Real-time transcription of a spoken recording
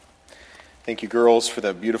Thank you, girls, for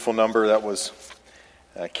that beautiful number. That was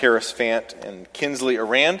Karis Fant and Kinsley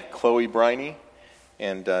Arand, Chloe Briney,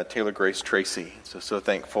 and Taylor Grace Tracy. So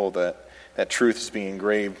thankful that that truth is being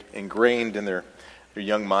ingrained in their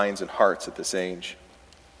young minds and hearts at this age.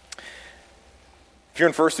 If you're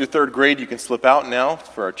in first through third grade, you can slip out now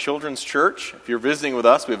for our children's church. If you're visiting with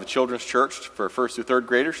us, we have a children's church for first through third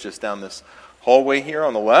graders just down this hallway here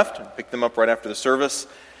on the left. Pick them up right after the service.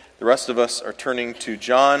 The rest of us are turning to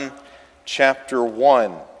John chapter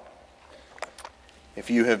 1.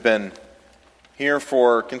 If you have been here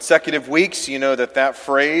for consecutive weeks, you know that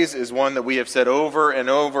phrase is one that we have said over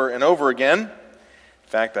and over and over again. In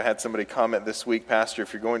fact, I had somebody comment this week, Pastor,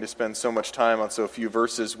 if you're going to spend so much time on so few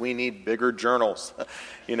verses, we need bigger journals.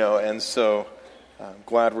 And so I'm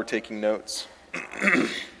glad we're taking notes.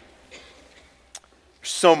 There's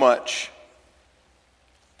so much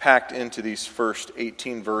packed into these first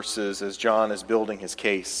 18 verses as John is building his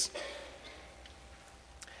case.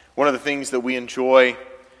 One of the things that we enjoy,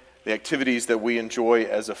 the activities that we enjoy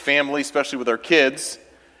as a family, especially with our kids,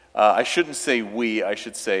 I shouldn't say we, I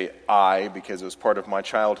should say I, because it was part of my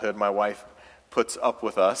childhood. My wife puts up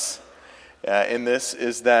with us in this,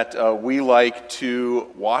 is that we like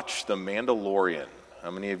to watch The Mandalorian.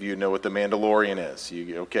 How many of you know what The Mandalorian is?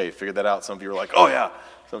 Okay, figured that out. Some of you are like, oh yeah.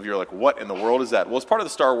 Some of you are like, what in the world is that? Well, it's part of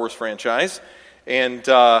the Star Wars franchise, and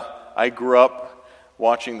I grew up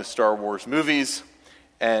watching the Star Wars movies.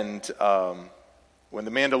 And when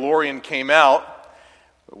The Mandalorian came out,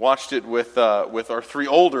 we watched it with our three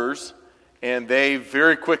olders, and they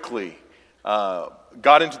very quickly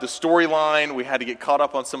got into the storyline. We had to get caught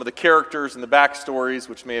up on some of the characters and the backstories,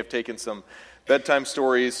 which may have taken some bedtime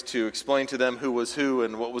stories to explain to them who was who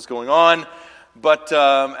and what was going on. But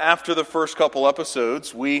after the first couple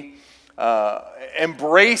episodes, we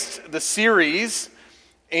embraced the series.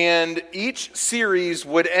 And each series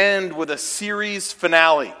would end with a series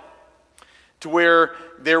finale, to where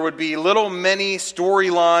there would be little many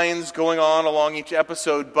storylines going on along each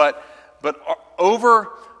episode, but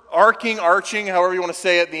arching, however you want to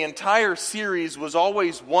say it, the entire series was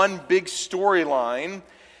always one big storyline,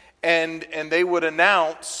 and they would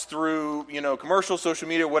announce through commercial, social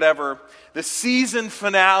media, whatever, the season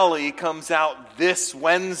finale comes out this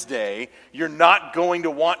Wednesday. You're not going to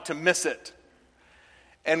want to miss it.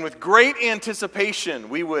 And with great anticipation,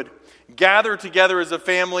 we would gather together as a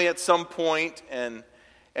family at some point and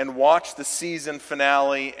watch the season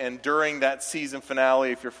finale. And during that season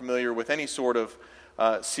finale, if you're familiar with any sort of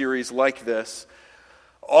series like this,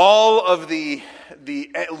 all of the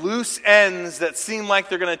loose ends that seem like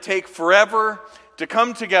they're going to take forever to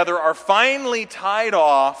come together are finally tied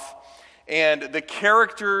off, and the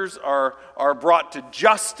characters are brought to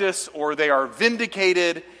justice, or they are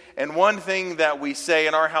vindicated. And one thing that we say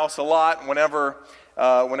in our house a lot whenever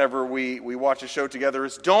we watch a show together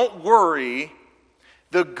is, don't worry,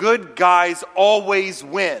 the good guys always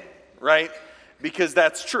win, right? Because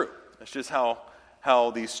that's true. That's just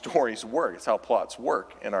how these stories work. It's how plots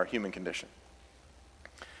work in our human condition.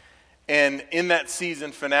 And in that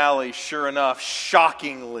season finale, sure enough,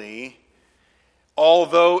 shockingly,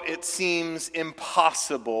 although it seems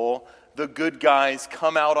impossible, the good guys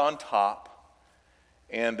come out on top,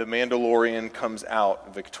 and the Mandalorian comes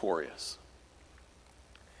out victorious.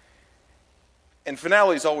 And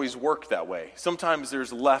finales always work that way. Sometimes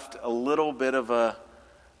there's left a little bit of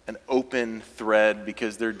an open thread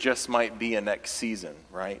because there just might be a next season,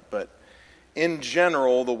 right? But in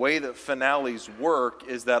general, the way that finales work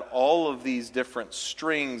is that all of these different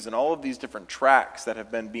strings and all of these different tracks that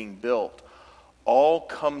have been being built all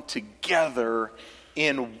come together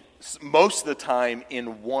in, most of the time,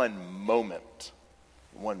 in one moment.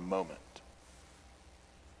 One moment.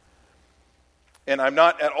 And I'm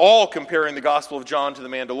not at all comparing the Gospel of John to the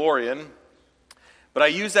Mandalorian, but I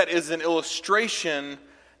use that as an illustration,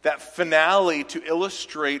 that finale, to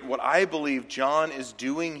illustrate what I believe John is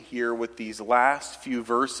doing here with these last few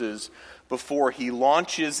verses before he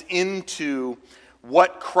launches into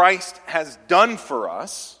what Christ has done for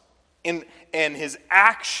us and his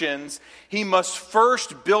actions. He must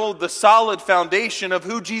first build the solid foundation of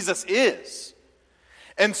who Jesus is.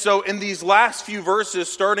 And so in these last few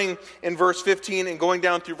verses, starting in verse 15 and going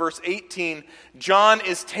down through verse 18, John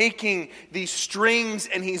is taking these strings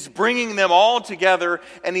and he's bringing them all together,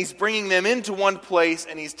 and he's bringing them into one place,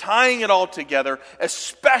 and he's tying it all together,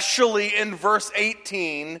 especially in verse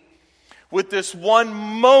 18, with this one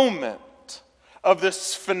moment of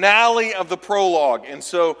this finale of the prologue. And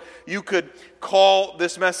so you could call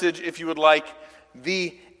this message, if you would like,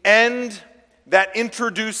 the end that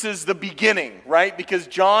introduces the beginning, right? Because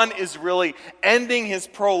John is really ending his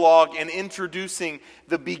prologue and introducing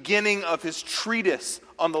the beginning of his treatise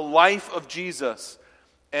on the life of Jesus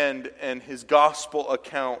and his gospel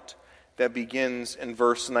account that begins in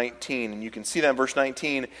verse 19. And you can see that in verse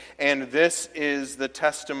 19. And this is the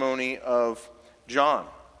testimony of John.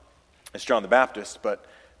 It's John the Baptist, but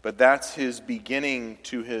that's his beginning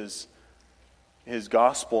to his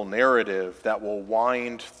gospel narrative that will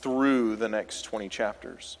wind through the next 20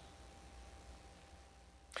 chapters.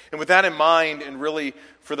 And with that in mind, and really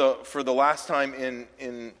for the last time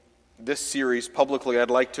in this series publicly, I'd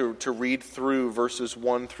like to read through verses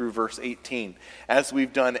 1 through verse 18, as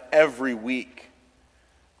we've done every week,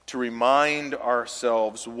 to remind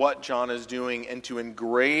ourselves what John is doing and to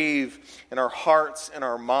engrave in our hearts and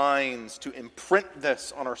our minds, to imprint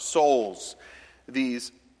this on our souls,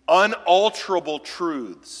 these unalterable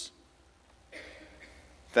truths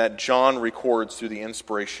that John records through the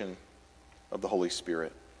inspiration of the Holy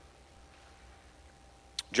Spirit.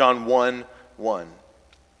 John 1:1.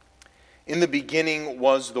 In the beginning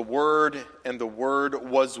was the Word, and the Word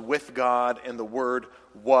was with God, and the Word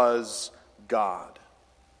was God.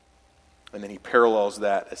 And then he parallels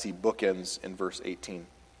that as he bookends in verse 18.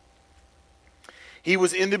 He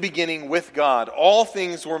was in the beginning with God. All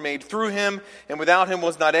things were made through him, and without him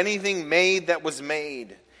was not anything made that was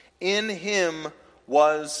made. In him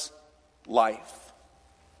was life,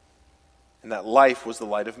 and that life was the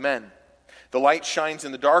light of men. The light shines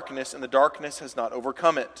in the darkness, and the darkness has not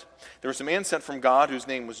overcome it. There was a man sent from God whose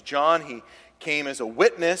name was John. He came as a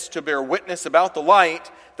witness to bear witness about the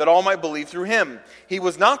light, that all might believe through him. He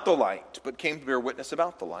was not the light, but came to bear witness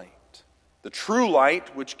about the light. The true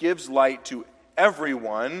light, which gives light to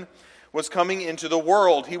everyone, was coming into the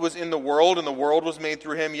world. He was in the world, and the world was made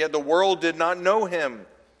through him, yet the world did not know him.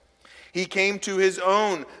 He came to his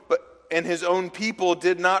own, and his own people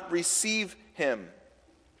did not receive him.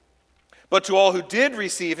 But to all who did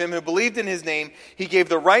receive him, who believed in his name, he gave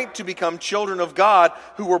the right to become children of God,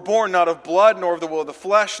 who were born not of blood, nor of the will of the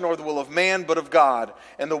flesh, nor of the will of man, but of God.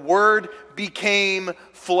 And the Word became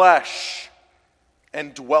flesh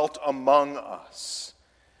and dwelt among us.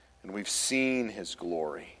 And we've seen his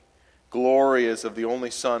glory. Glory as of the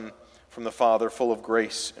only Son from the Father, full of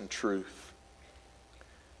grace and truth.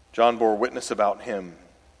 John bore witness about him.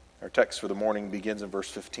 Our text for the morning begins in verse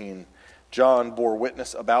 15. John bore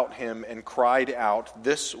witness about him and cried out,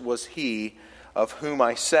 "This was he of whom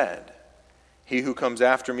I said, 'He who comes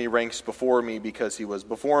after me ranks before me, because he was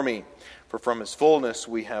before me.' For from his fullness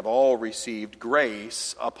we have all received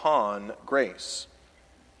grace upon grace.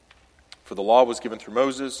 For the law was given through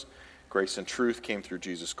Moses, grace and truth came through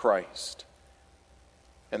Jesus Christ."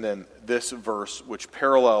 And then this verse, which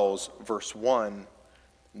parallels verse 1,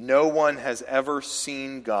 "No one has ever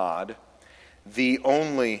seen God, the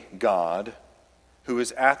only God, who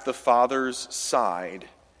is at the Father's side.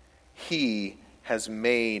 He has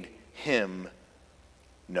made him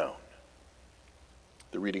known."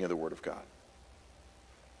 The reading of the Word of God.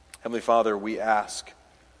 Heavenly Father, we ask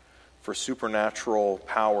for supernatural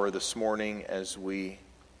power this morning as we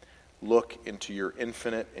look into your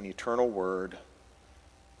infinite and eternal Word,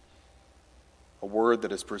 a Word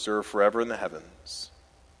that is preserved forever in the heavens.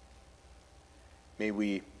 May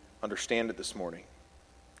we understand it this morning.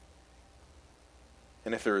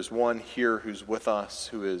 And if there is one here who's with us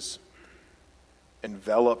who is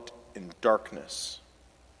enveloped in darkness,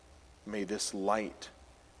 may this light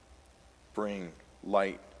bring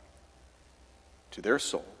light to their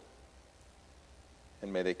soul.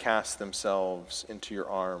 And may they cast themselves into your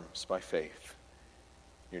arms by faith.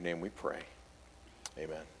 In your name we pray.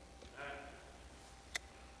 Amen.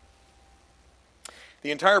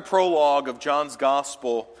 The entire prologue of John's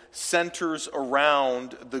Gospel centers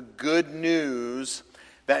around the good news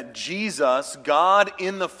that Jesus, God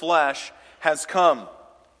in the flesh, has come.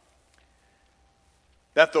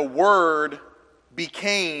 That the Word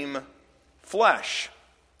became flesh.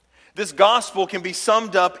 This gospel can be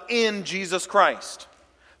summed up in Jesus Christ.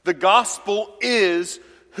 The gospel is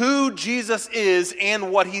who Jesus is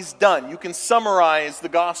and what he's done. You can summarize the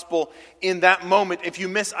gospel in that moment. If you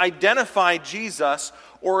misidentify Jesus,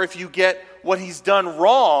 or if you get what he's done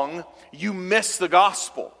wrong, you miss the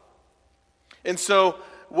gospel. And so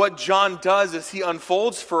what John does is he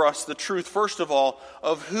unfolds for us the truth, first of all,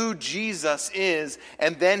 of who Jesus is,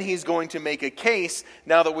 and then he's going to make a case,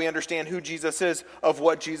 now that we understand who Jesus is, of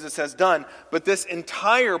what Jesus has done. But this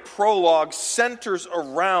entire prologue centers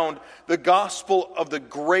around the gospel of the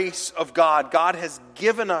grace of God. God has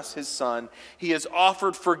given us his Son. He has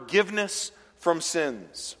offered forgiveness from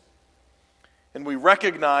sins. And we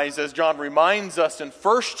recognize, as John reminds us in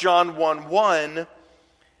 1 John 1:1,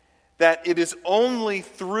 that it is only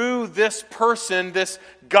through this person, this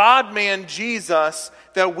God-man Jesus,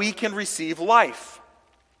 that we can receive life.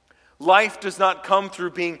 Life does not come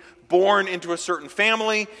through being born into a certain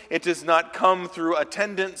family. It does not come through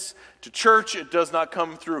attendance to church. It does not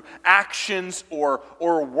come through actions or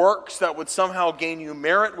works that would somehow gain you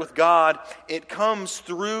merit with God. It comes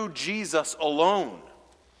through Jesus alone.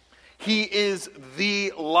 He is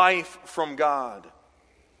the life from God.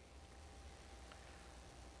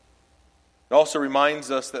 It also reminds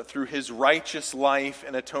us that through his righteous life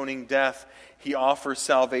and atoning death, he offers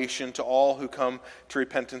salvation to all who come to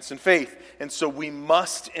repentance and faith. And so we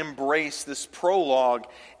must embrace this prologue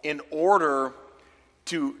in order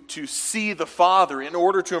to see the Father, in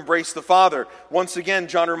order to embrace the Father. Once again,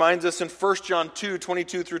 John reminds us in 1 John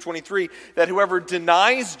 2:22 through 23, that whoever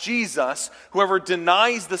denies Jesus, whoever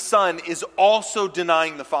denies the Son, is also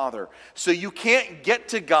denying the Father. So you can't get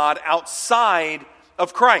to God outside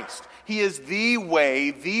of Christ. He is the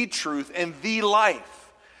way, the truth, and the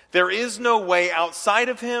life. There is no way outside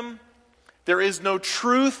of him. There is no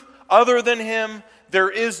truth other than him. There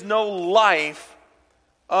is no life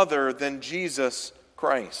other than Jesus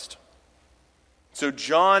Christ. So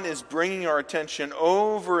John is bringing our attention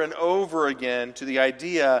over and over again to the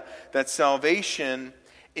idea that salvation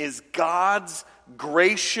is God's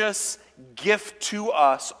gracious gift to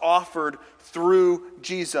us offered through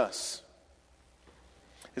Jesus.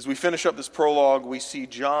 As we finish up this prologue, we see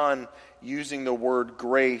John using the word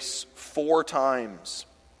grace 4 times.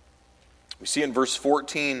 We see it in verse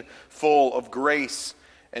 14, full of grace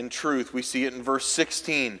and truth. We see it in verse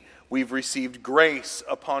 16, we've received grace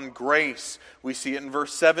upon grace. We see it in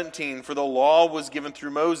verse 17, for the law was given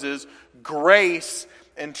through Moses. Grace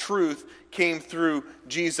and truth came through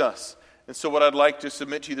Jesus. And so what I'd like to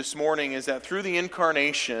submit to you this morning is that through the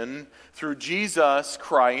incarnation, through Jesus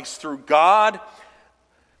Christ, through God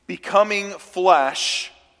becoming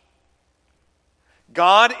flesh,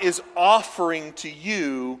 God is offering to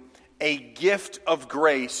you a gift of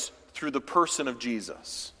grace through the person of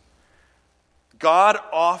Jesus. God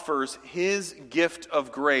offers his gift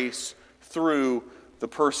of grace through the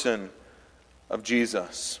person of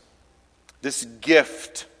Jesus. This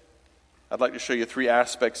gift, I'd like to show you 3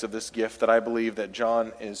 aspects of this gift that I believe that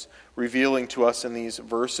John is revealing to us in these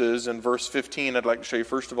verses. In verse 15, I'd like to show you,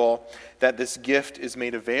 first of all, that this gift is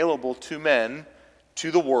made available to men, to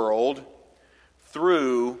the world,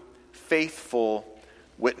 through faithful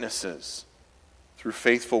witnesses. Through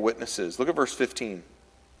faithful witnesses. Look at verse 15.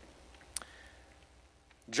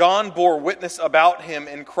 John bore witness about him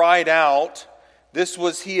and cried out, "This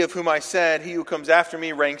was he of whom I said, 'He who comes after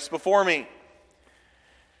me ranks before me.'"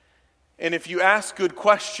 And if you ask good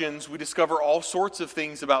questions, we discover all sorts of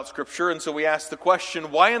things about Scripture. And so we ask the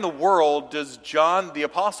question, why in the world does John, the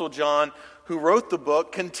Apostle John, who wrote the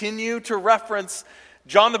book, continue to reference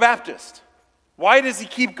John the Baptist? Why does he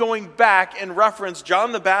keep going back and reference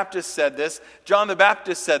John the Baptist said this, John the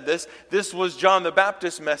Baptist said this, this was John the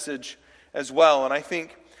Baptist's message as well? And I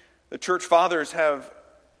think the church fathers have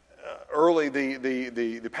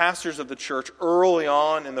the pastors of the church early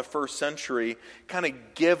on in the first century kind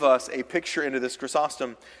of give us a picture into this.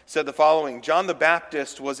 Chrysostom said the following: John the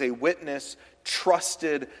Baptist was a witness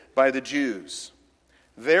trusted by the Jews.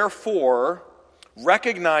 Therefore,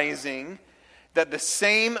 recognizing that the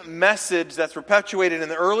same message that's perpetuated in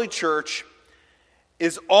the early church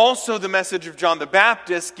is also the message of John the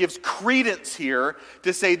Baptist, gives credence here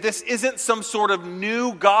to say this isn't some sort of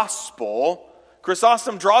new gospel.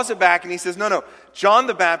 Chrysostom draws it back and he says, no, John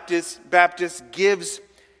the Baptist gives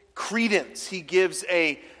credence. He gives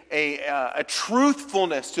a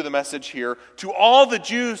truthfulness to the message here to all the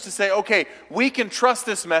Jews to say, okay, we can trust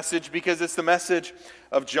this message because it's the message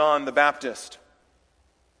of John the Baptist.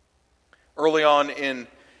 Early on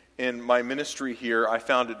in my ministry here, I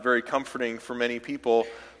found it very comforting for many people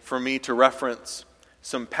for me to reference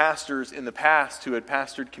some pastors in the past who had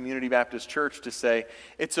pastored Community Baptist Church to say,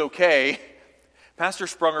 it's okay, Pastor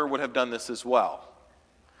Sprunger would have done this as well.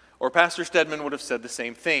 Or Pastor Stedman would have said the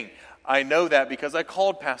same thing. I know that because I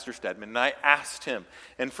called Pastor Stedman and I asked him.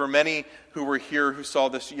 And for many who were here who saw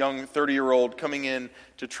this young 30-year-old coming in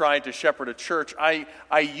to try to shepherd a church, I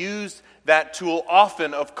used that tool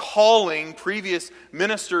often of calling previous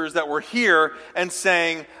ministers that were here and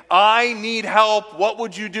saying, I need help. What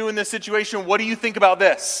would you do in this situation? What do you think about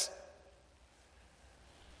this?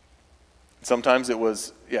 Sometimes it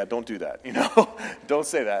was, don't do that, Don't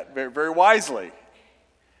say that, very, very wisely.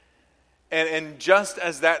 And just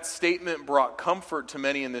as that statement brought comfort to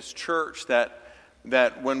many in this church that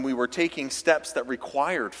that when we were taking steps that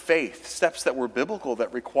required faith, steps that were biblical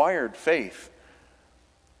that required faith,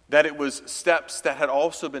 that it was steps that had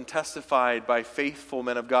also been testified by faithful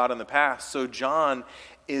men of God in the past. So John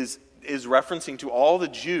is referencing to all the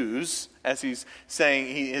Jews, as he's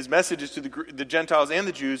saying his message is to the Gentiles and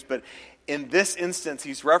the Jews, but in this instance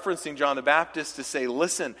he's referencing John the Baptist to say,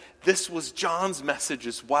 listen, this was John's message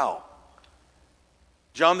as well.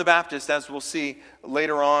 John the Baptist, as we'll see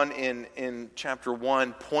later on in chapter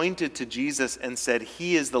 1, pointed to Jesus and said,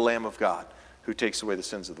 he is the Lamb of God who takes away the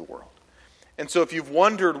sins of the world. And so if you've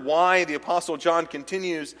wondered why the Apostle John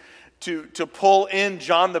continues to pull in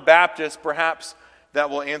John the Baptist, perhaps that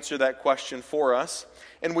will answer that question for us.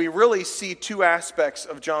 And we really see two aspects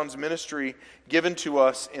of John's ministry given to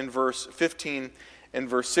us in verse 15 and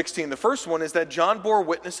verse 16. The first one is that John bore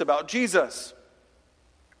witness about Jesus.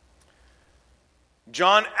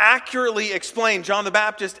 John the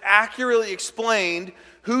Baptist accurately explained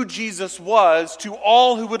who Jesus was to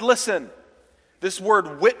all who would listen. This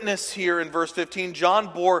word witness here in verse 15,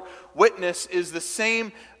 John bore witness, is the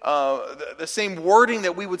same wording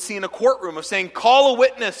that we would see in a courtroom of saying, call a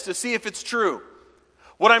witness to see if it's true.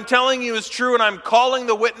 What I'm telling you is true, and I'm calling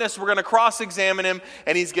the witness. We're going to cross-examine him,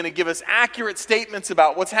 and he's going to give us accurate statements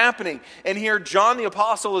about what's happening. And here, John the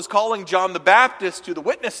Apostle is calling John the Baptist to the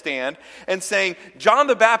witness stand and saying, John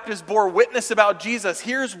the Baptist bore witness about Jesus.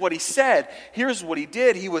 Here's what he said. Here's what he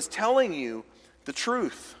did. He was telling you the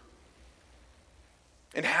truth.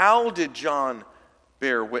 And how did John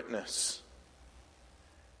bear witness?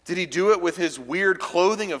 Did he do it with his weird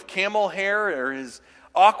clothing of camel hair or his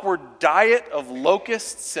awkward diet of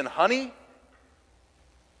locusts and honey?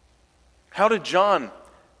 How did John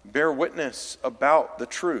bear witness about the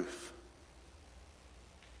truth?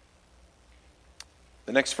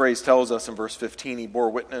 The next phrase tells us in verse 15, he bore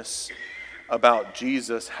witness about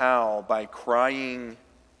Jesus. How? By crying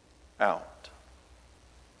out.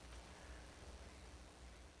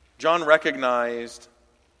 John recognized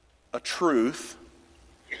a truth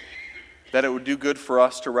that it would do good for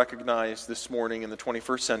us to recognize this morning in the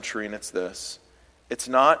 21st century, and it's this. It's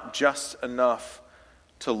not just enough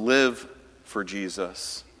to live for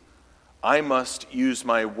Jesus. I must use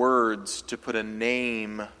my words to put a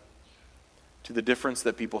name to the difference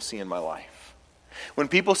that people see in my life. When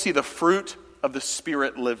people see the fruit of the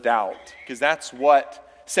Spirit lived out, because that's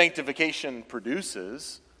what sanctification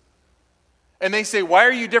produces, and they say, why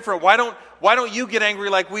are you different? Why don't you get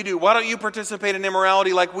angry like we do? Why don't you participate in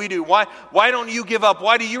immorality like we do? Why don't you give up?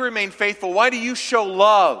 Why do you remain faithful? Why do you show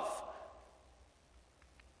love?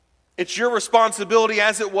 It's your responsibility,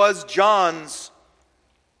 as it was John's,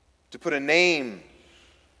 to put a name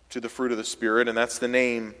to the fruit of the Spirit, and that's the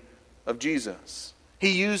name of Jesus.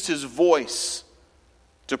 He used his voice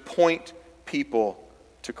to point people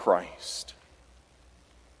to Christ.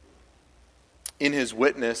 In his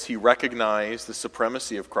witness, he recognized the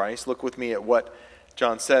supremacy of Christ. Look with me at what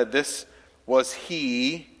John said. This was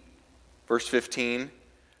he, verse 15,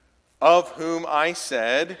 of whom I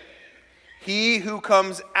said, he who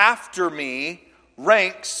comes after me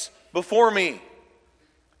ranks before me.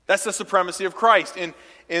 That's the supremacy of Christ.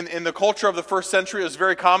 In the culture of the first century, it was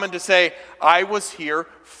very common to say, I was here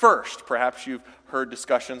first. Perhaps you've heard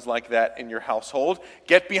discussions like that in your household.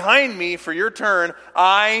 Get behind me for your turn.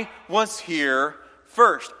 I was here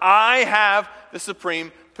first. I have the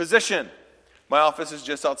supreme position. My office is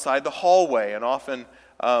just outside the hallway, and often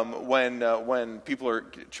when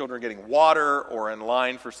children are getting water or in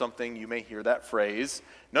line for something, you may hear that phrase.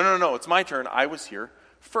 No, it's my turn. I was here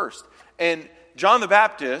first. And John the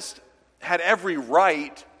Baptist had every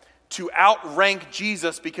right to outrank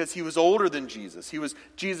Jesus because he was older than Jesus. He was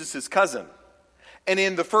Jesus' cousin. And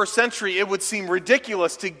in the first century, it would seem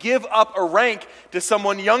ridiculous to give up a rank to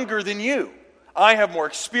someone younger than you. I have more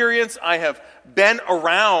experience. I have been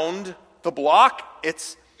around the block.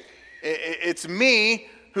 It's me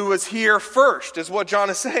who is here first, is what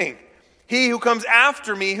John is saying. He who comes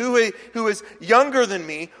after me, who is younger than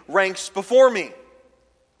me, ranks before me.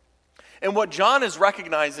 And what John is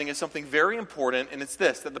recognizing is something very important, and it's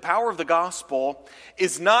this, that the power of the gospel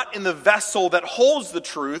is not in the vessel that holds the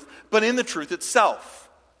truth, but in the truth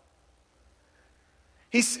itself.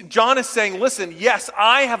 John is saying, listen, yes,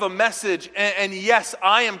 I have a message, and yes,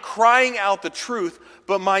 I am crying out the truth,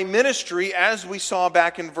 but my ministry, as we saw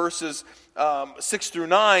back in verses 6 through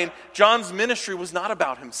 9, John's ministry was not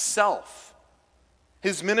about himself.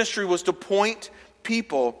 His ministry was to point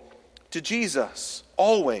people to Jesus,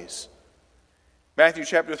 always. Matthew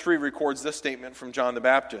chapter 3 records this statement from John the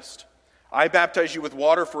Baptist. I baptize you with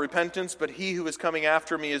water for repentance, but he who is coming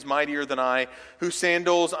after me is mightier than I, whose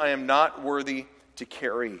sandals I am not worthy to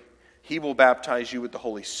carry. He will baptize you with the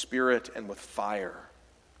Holy Spirit and with fire.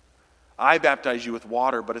 I baptize you with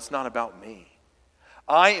water, but it's not about me.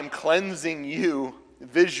 I am cleansing you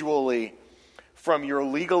visually from your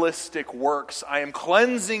legalistic works. I am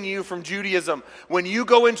cleansing you from Judaism. When you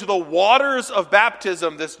go into the waters of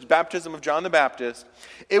baptism, this baptism of John the Baptist,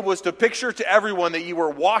 it was to picture to everyone that you were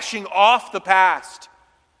washing off the past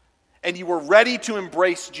and you were ready to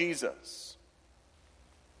embrace Jesus.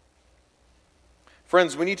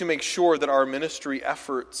 Friends, we need to make sure that our ministry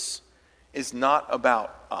efforts is not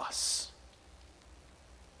about us.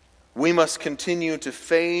 We must continue to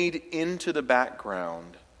fade into the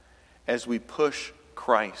background as we push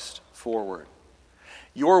Christ forward.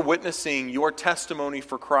 Your witnessing, your testimony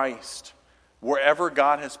for Christ, wherever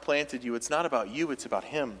God has planted you, it's not about you, it's about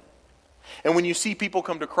Him. And when you see people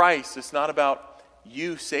come to Christ, it's not about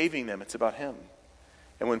you saving them, it's about Him.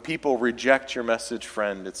 And when people reject your message,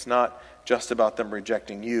 friend, it's not just about them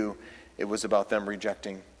rejecting you, it was about them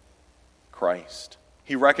rejecting Christ.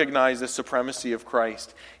 He recognized the supremacy of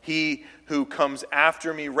Christ. He who comes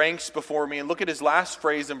after me ranks before me. And look at his last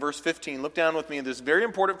phrase in verse 15. Look down with me in this very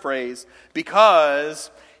important phrase.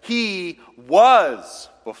 Because he was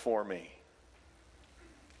before me.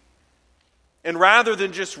 And rather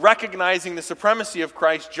than just recognizing the supremacy of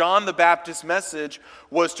Christ, John the Baptist's message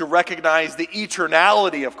was to recognize the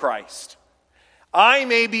eternality of Christ. I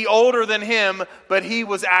may be older than him, but he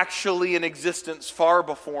was actually in existence far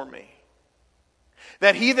before me.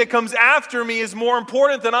 That he that comes after me is more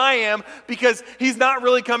important than I am because he's not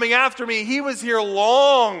really coming after me. He was here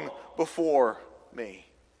long before me.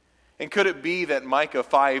 And could it be that Micah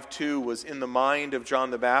 5:2 was in the mind of John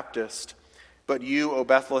the Baptist? But you, O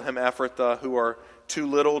Bethlehem Ephrathah, who are too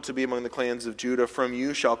little to be among the clans of Judah, from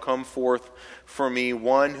you shall come forth for me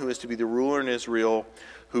one who is to be the ruler in Israel,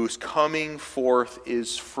 whose coming forth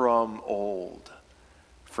is from old,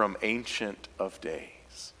 from ancient of days.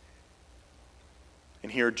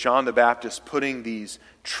 And here John the Baptist putting these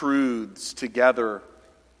truths together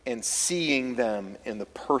and seeing them in the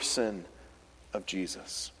person of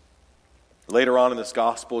Jesus. Later on in this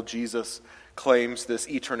gospel, Jesus claims this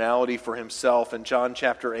eternality for himself. In John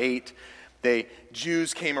chapter 8,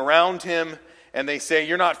 Jews came around him and they say,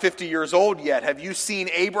 "You're not 50 years old yet. Have you seen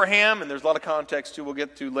Abraham?" And there's a lot of context too we'll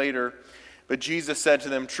get to later. But Jesus said to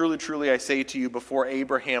them, "Truly, truly, I say to you, before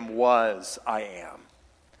Abraham was, I am."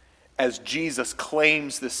 As Jesus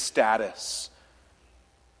claims this status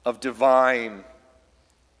of divine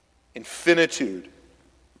infinitude,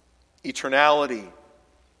 eternality,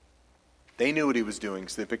 they knew what he was doing,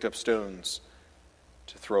 so they picked up stones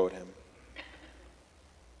to throw at him.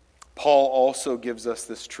 Paul also gives us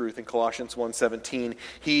this truth in Colossians 1:17.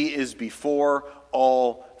 He is before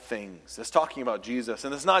all things. It's talking about Jesus.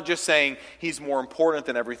 And it's not just saying he's more important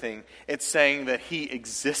than everything. It's saying that he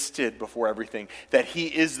existed before everything. That he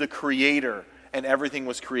is the creator and everything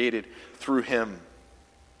was created through him.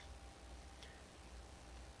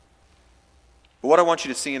 But what I want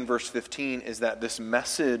you to see in verse 15 is that this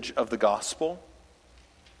message of the gospel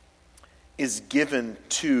is given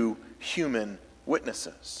to human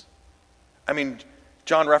witnesses. I mean,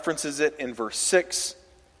 John references it in verse 6.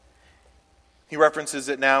 He references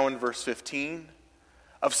it now in verse 15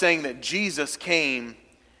 of saying that Jesus came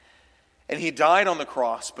and he died on the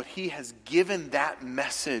cross, but he has given that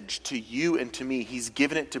message to you and to me. He's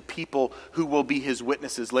given it to people who will be his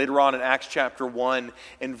witnesses. Later on in Acts chapter 1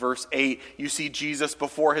 and verse 8, you see Jesus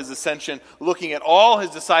before his ascension looking at all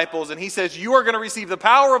his disciples, and he says, "You are going to receive the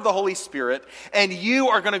power of the Holy Spirit, and you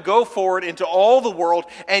are going to go forward into all the world,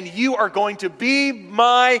 and you are going to be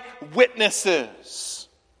my witnesses."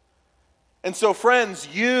 And so, friends,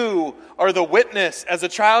 you are the witness as a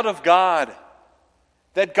child of God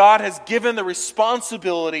that God has given the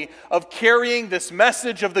responsibility of carrying this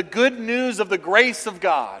message of the good news of the grace of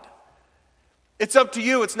God. It's up to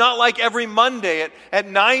you. It's not like every Monday at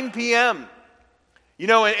 9 p.m. You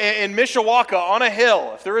know, in Mishawaka, on a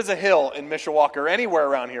hill, if there is a hill in Mishawaka or anywhere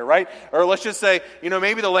around here, right? Or let's just say,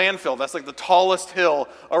 maybe the landfill, that's like the tallest hill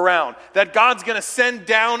around. That God's going to send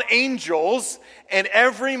down angels, and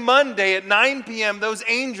every Monday at 9 p.m., those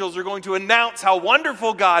angels are going to announce how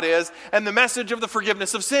wonderful God is and the message of the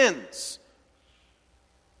forgiveness of sins.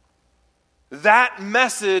 That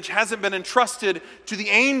message hasn't been entrusted to the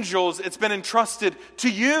angels, it's been entrusted to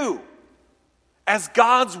you. As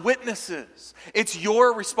God's witnesses, it's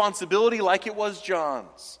your responsibility, like it was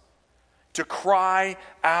John's, to cry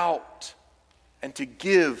out and to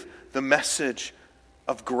give the message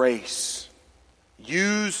of grace.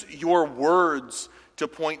 Use your words to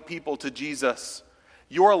point people to Jesus.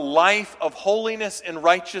 Your life of holiness and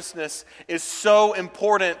righteousness is so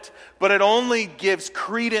important, but it only gives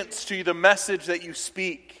credence to the message that you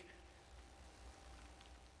speak.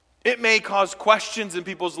 It may cause questions in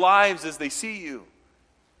people's lives as they see you,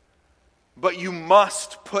 but you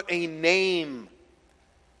must put a name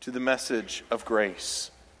to the message of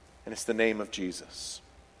grace, and it's the name of Jesus.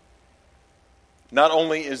 Not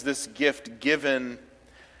only is this gift given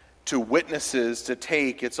to witnesses to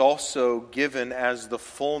take, it's also given as the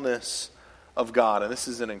fullness of God. And this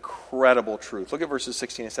is an incredible truth. Look at verses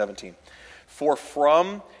 16 and 17. For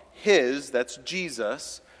from his, that's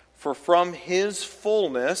Jesus, for from his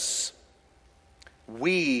fullness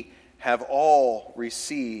we have all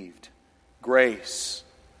received grace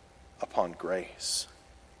upon grace.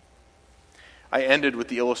 I ended with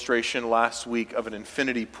the illustration last week of an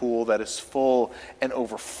infinity pool that is full and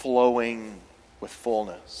overflowing with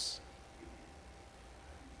fullness.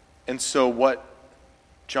 And so what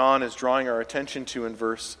John is drawing our attention to in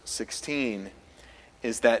verse 16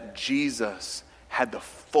 is that Jesus had the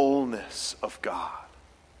fullness of God.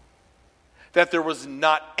 That there was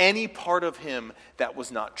not any part of him that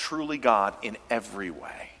was not truly God in every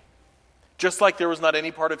way. Just like there was not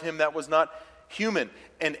any part of him that was not human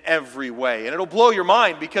in every way. And it'll blow your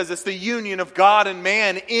mind because it's the union of God and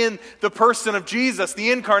man in the person of Jesus,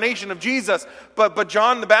 the incarnation of Jesus. But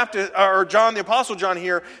John the Baptist, or John the Apostle John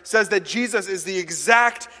here, says that Jesus is the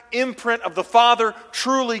exact imprint of the Father,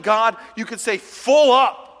 truly God. You could say full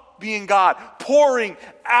up being God, pouring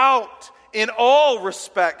out in all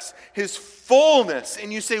respects his fullness.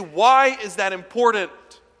 And you say, why is that important?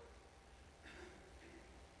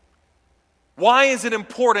 Why is it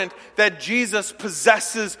important that Jesus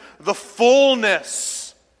possesses the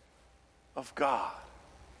fullness of God?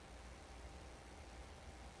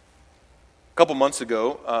 A couple months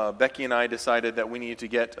ago, Becky and I decided that we needed to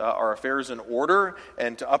get our affairs in order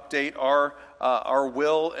and to update our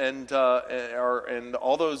will and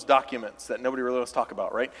all those documents that nobody really wants to talk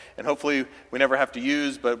about, right? And hopefully we never have to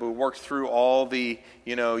use, but we worked through all the,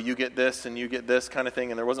 you get this and you get this kind of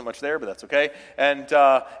thing, and there wasn't much there, but that's okay. And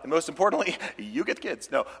most importantly, you get the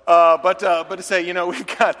kids. No, but to say,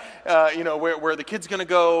 we've got, where the kid's going to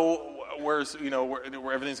go. Where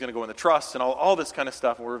everything's going to go in the trust and all this kind of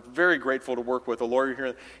stuff. And we're very grateful to work with a lawyer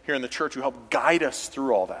here in the church who helped guide us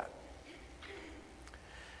through all that.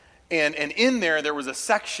 And in there was a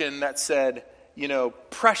section that said,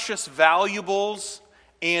 precious valuables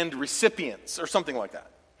and recipients or something like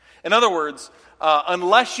that. In other words,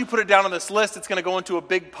 unless you put it down on this list, it's going to go into a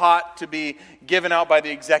big pot to be given out by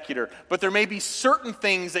the executor. But there may be certain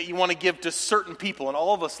things that you want to give to certain people, and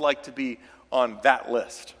all of us like to be on that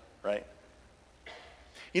list. Right?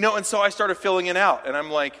 And so I started filling it out, and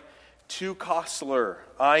I'm like, to Kostler,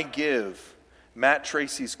 I give Matt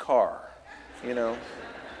Tracy's car, And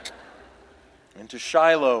to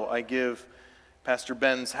Shiloh, I give Pastor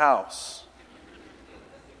Ben's house.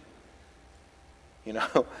 And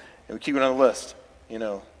we keep it on the list,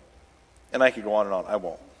 And I could go on and on. I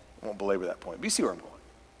won't belabor that point. But you see where I'm going.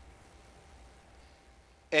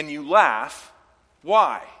 And you laugh.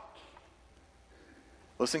 Why?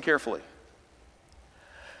 Listen carefully.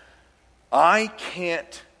 I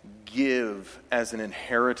can't give as an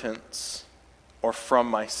inheritance or from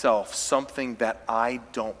myself something that I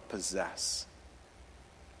don't possess.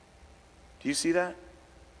 Do you see that?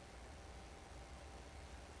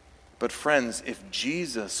 But friends, if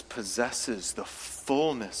Jesus possesses the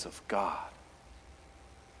fullness of God,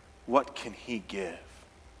 what can he give?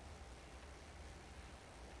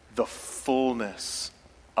 The fullness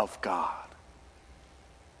of God.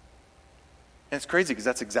 And it's crazy because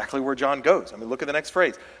that's exactly where John goes. Look at the next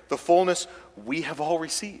phrase. The fullness we have all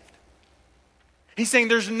received. He's saying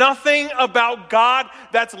there's nothing about God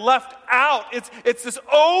that's left out. It's this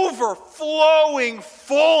overflowing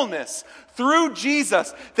fullness through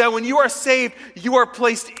Jesus that when you are saved, you are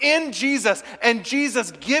placed in Jesus, and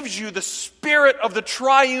Jesus gives you the Spirit of the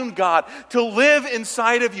triune God to live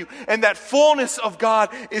inside of you. And that fullness of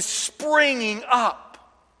God is springing up.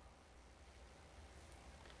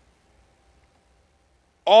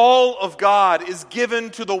 All of God is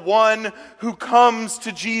given to the one who comes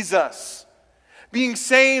to Jesus. Being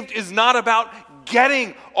saved is not about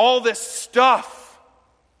getting all this stuff.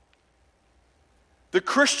 The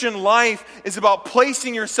Christian life is about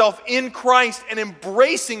placing yourself in Christ and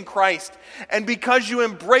embracing Christ. And because you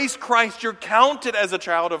embrace Christ, you're counted as a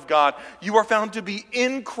child of God. You are found to be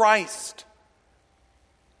in Christ.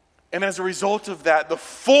 And as a result of that, the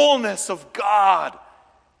fullness of God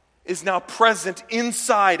is now present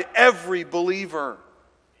inside every believer. Amen.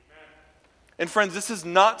 And friends, this is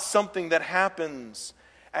not something that happens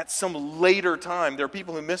at some later time. There are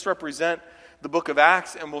people who misrepresent the book of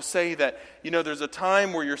Acts and will say that, there's a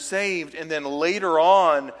time where you're saved, and then later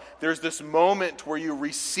on, there's this moment where you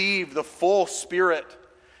receive the full Spirit.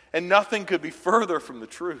 And nothing could be further from the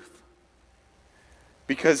truth.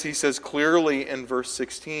 Because he says clearly in verse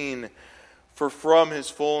 16, "For from his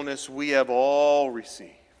fullness we have all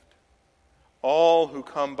received." All who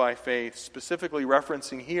come by faith, specifically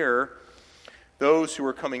referencing here those who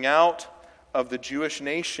are coming out of the Jewish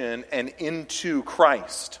nation and into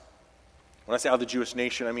Christ. When I say out of the Jewish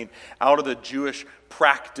nation, I mean out of the Jewish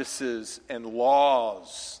practices and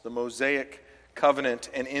laws, the Mosaic covenant,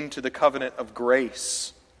 and into the covenant of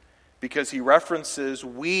grace. Because he references,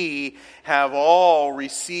 we have all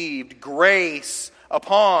received grace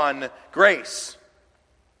upon grace.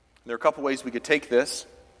 There are a couple ways we could take this.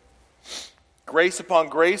 Grace upon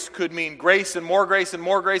grace could mean grace and more grace and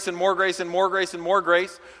more grace and more grace and more grace and more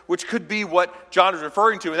grace, which could be what John is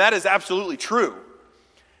referring to, and that is absolutely true.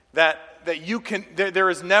 That you can, there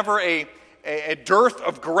is never a dearth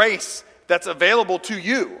of grace that's available to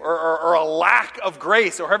you, or a lack of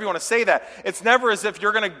grace, or however you want to say that. It's never as if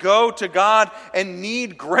you're going to go to God and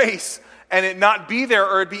need grace and it not be there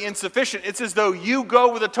or it be insufficient. It's as though you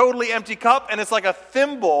go with a totally empty cup and it's like a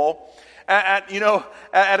thimble at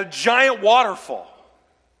a giant waterfall.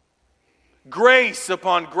 Grace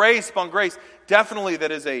upon grace upon grace. Definitely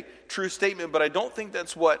that is a true statement, but I don't think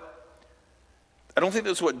that's what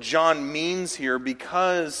John means here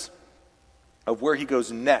because of where he goes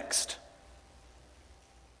next.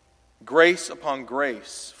 Grace upon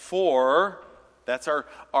grace. For, that's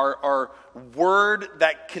our word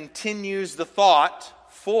that continues the thought,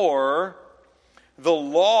 for the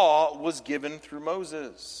law was given through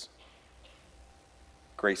Moses.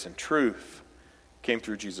 Grace and truth came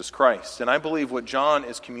through Jesus Christ. And I believe what John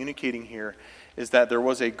is communicating here is that there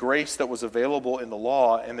was a grace that was available in the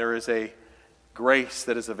law, and there is a grace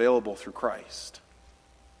that is available through Christ.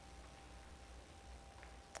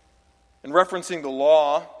 In referencing the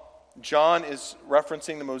law, John is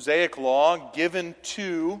referencing the Mosaic law given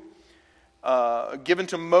to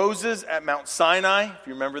Moses at Mount Sinai, if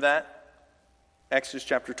you remember that. Exodus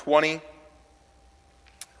chapter 20,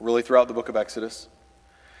 really throughout the book of Exodus.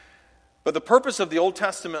 But the purpose of the Old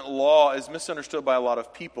Testament law is misunderstood by a lot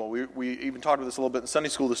of people. We even talked about this a little bit in Sunday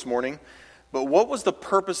school this morning. But what was the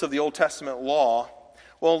purpose of the Old Testament law?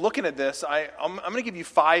 Well, looking at this, I'm going to give you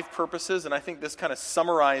 5 purposes, and I think this kind of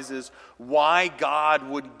summarizes why God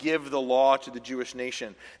would give the law to the Jewish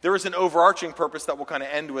nation. There is an overarching purpose that we'll kind of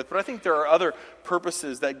end with, but I think there are other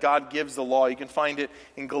purposes that God gives the law. You can find it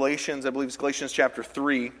in Galatians, I believe it's Galatians chapter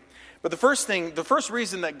 3. But the first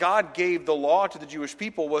reason that God gave the law to the Jewish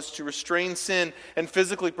people was to restrain sin and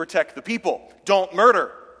physically protect the people. Don't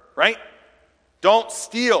murder, right? Don't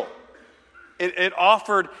steal. It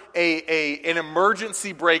offered an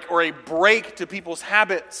emergency break or a break to people's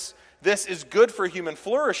habits. This is good for human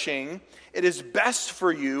flourishing. It is best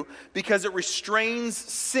for you because it restrains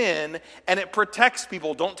sin and it protects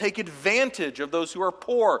people. Don't take advantage of those who are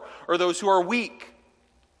poor or those who are weak.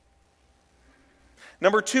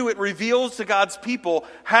 Number 2, it reveals to God's people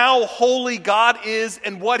how holy God is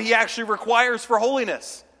and what He actually requires for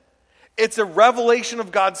holiness. It's a revelation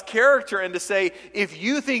of God's character, and to say, if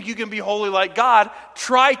you think you can be holy like God,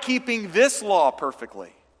 try keeping this law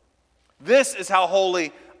perfectly. This is how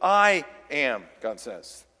holy I am, God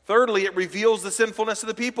says. Thirdly, it reveals the sinfulness of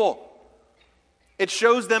the people. It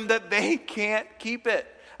shows them that they can't keep it.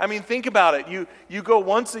 I mean, think about it. You go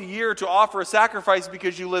once a year to offer a sacrifice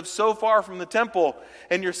because you live so far from the temple,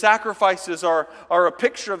 and your sacrifices are a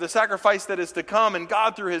picture of the sacrifice that is to come, and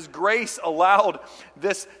God, through His grace, allowed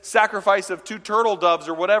this sacrifice of 2 turtle doves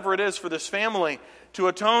or whatever it is for this family to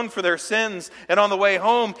atone for their sins. And on the way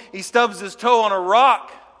home, he stubs his toe on a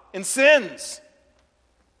rock and sins.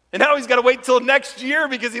 And now he's got to wait till next year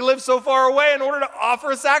because he lives so far away in order to offer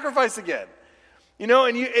a sacrifice again.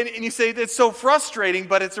 And you say it's so frustrating,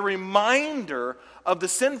 but it's a reminder of the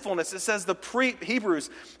sinfulness. It says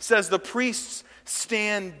Hebrews says the priests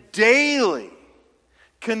stand daily,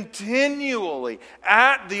 continually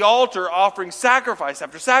at the altar offering sacrifice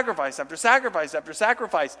after sacrifice after sacrifice after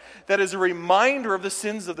sacrifice. That is a reminder of the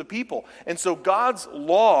sins of the people. And so God's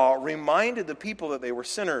law reminded the people that they were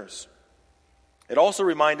sinners. It also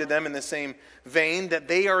reminded them in the same vein that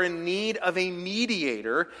they are in need of a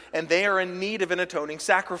mediator and they are in need of an atoning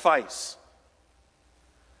sacrifice.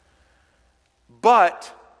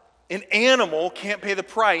 But an animal can't pay the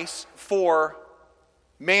price for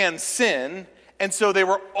man's sin, and so they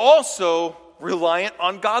were also reliant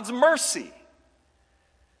on God's mercy.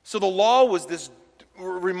 So the law was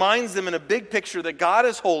reminds them in a big picture that God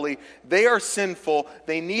is holy, they are sinful,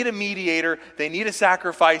 they need a mediator, they need a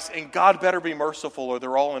sacrifice, and God better be merciful or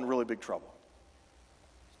they're all in really big trouble.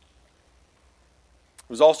 It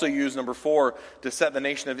was also used, number 4, to set the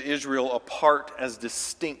nation of Israel apart as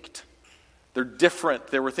distinct. They're different.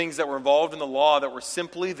 There were things that were involved in the law that were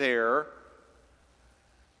simply there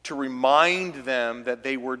to remind them that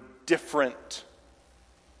they were different.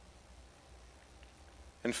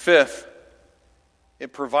 And 5th,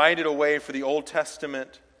 it provided a way for the Old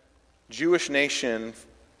Testament Jewish nation.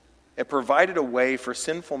 It provided a way for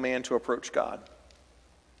sinful man to approach God.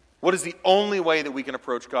 What is the only way that we can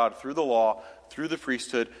approach God? Through the law, through the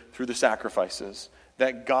priesthood, through the sacrifices.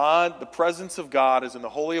 That God, the presence of God, is in the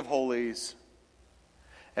Holy of Holies.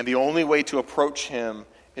 And the only way to approach Him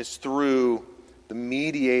is through the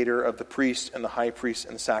mediator of the priest and the high priest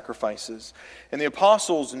and the sacrifices. And the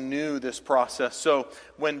apostles knew this process. So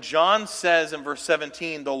when John says in verse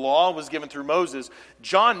 17, the law was given through Moses,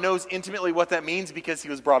 John knows intimately what that means because he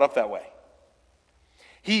was brought up that way.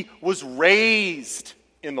 He was raised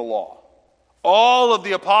in the law. All of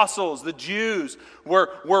the apostles, the Jews,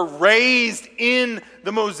 were raised in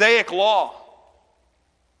the Mosaic law.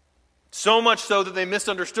 So much so that they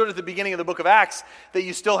misunderstood at the beginning of the book of Acts that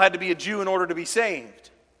you still had to be a Jew in order to be saved.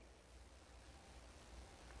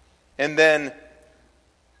 And then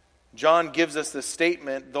John gives us this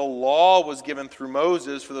statement, the law was given through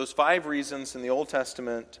Moses for those 5 reasons in the Old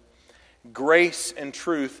Testament. Grace and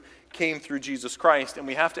truth came through Jesus Christ. And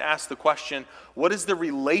we have to ask the question, what is the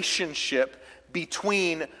relationship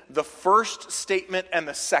between the first statement and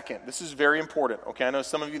the second? This is very important. Okay, I know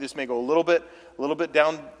some of you, this may go a little bit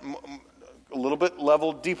down, a little bit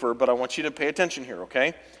level deeper, but I want you to pay attention here,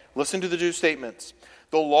 okay? Listen to the 2 statements.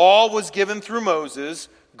 The law was given through Moses.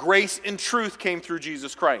 Grace and truth came through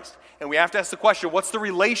Jesus Christ. And we have to ask the question, what's the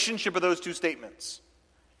relationship of those 2 statements?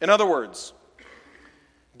 In other words,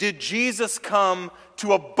 did Jesus come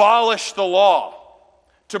to abolish the law?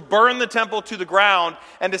 To burn the temple to the ground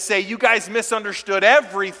and to say, you guys misunderstood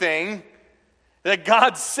everything that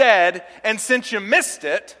God said, and since you missed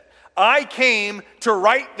it, I came to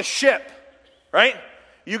right the ship, right?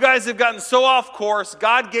 You guys have gotten so off course,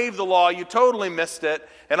 God gave the law, you totally missed it,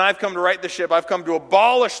 and I've come to right the ship, I've come to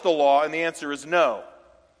abolish the law, and the answer is no.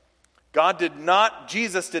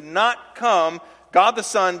 Jesus did not come, God the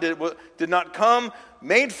Son did not come,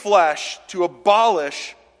 made flesh to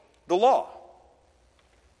abolish the law.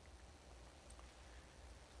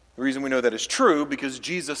 The reason we know that is true because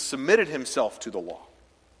Jesus submitted himself to the law.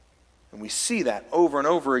 And we see that over and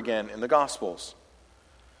over again in the Gospels.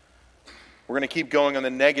 We're going to keep going on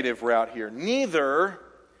the negative route here. Neither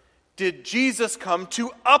did Jesus come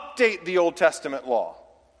to update the Old Testament law.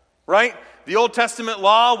 Right? The Old Testament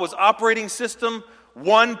law was operating system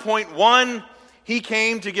 1.1. He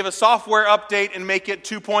came to give a software update and make it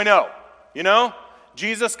 2.0. You know?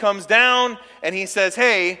 Jesus comes down and he says,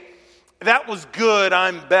 hey, that was good,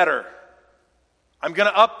 I'm better. I'm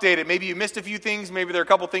going to update it. Maybe you missed a few things. Maybe there are a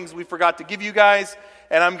couple things we forgot to give you guys.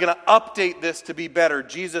 And I'm going to update this to be better.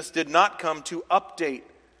 Jesus did not come to update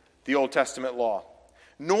the Old Testament law.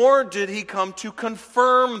 Nor did he come to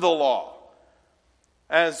confirm the law.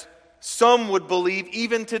 As some would believe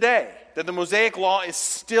even today. That the Mosaic law is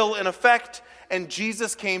still in effect. And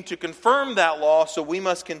Jesus came to confirm that law. So we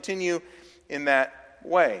must continue in that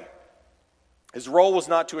way. His role was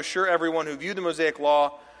not to assure everyone who viewed the Mosaic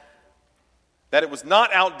law that it was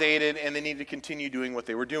not outdated and they needed to continue doing what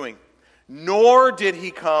they were doing. Nor did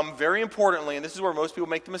he come, very importantly, and this is where most people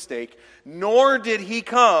make the mistake, nor did he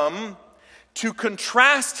come to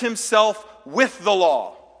contrast himself with the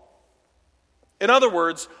law. In other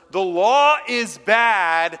words, the law is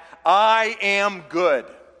bad, I am good.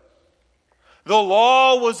 The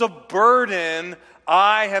law was a burden,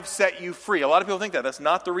 I have set you free. A lot of people think that. That's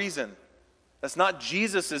not the reason. That's not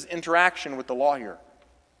Jesus' interaction with the law here.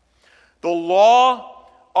 The law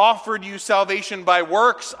offered you salvation by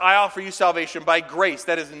works. I offer you salvation by grace.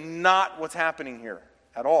 That is not what's happening here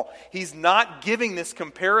at all. He's not giving this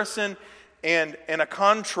comparison and a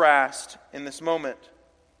contrast in this moment.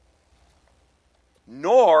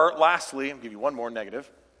 Nor, lastly, I'll give you one more negative.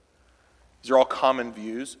 These are all common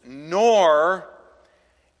views. Nor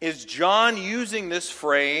is John using this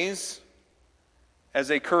phrase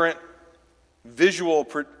as a current visual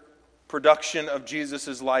production of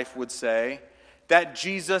Jesus' life would say, that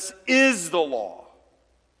Jesus is the law.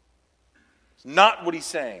 It's not what he's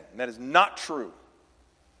saying, and that is not true.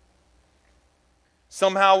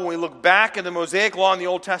 Somehow, when we look back at the Mosaic law in the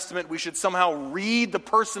Old Testament, we should somehow read the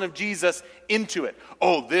person of Jesus into it.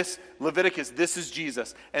 Oh, this Leviticus, this is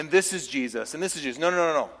Jesus, and this is Jesus, and this is Jesus.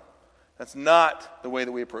 No. That's not the way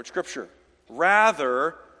that we approach Scripture.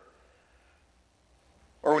 Rather,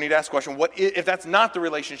 or we need to ask the question, if that's not the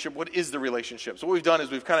relationship, what is the relationship? So what we've done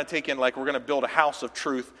is we've kind of taken, like we're going to build a house of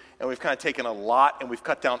truth, and we've kind of taken a lot, and we've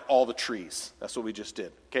cut down all the trees. That's what we just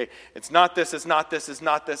did. Okay, it's not this, it's not this, it's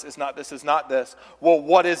not this, it's not this, it's not this. Well,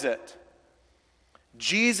 what is it?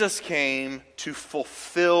 Jesus came to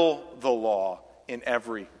fulfill the law in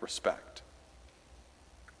every respect.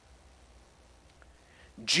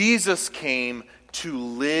 Jesus came to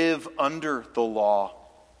live under the law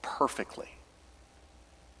perfectly.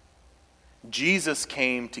 Jesus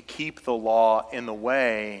came to keep the law in the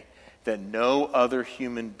way that no other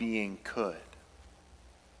human being could.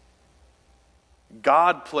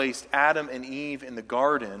 God placed Adam and Eve in the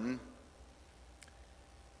garden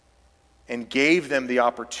and gave them the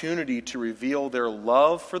opportunity to reveal their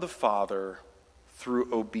love for the Father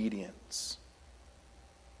through obedience.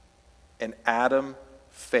 And Adam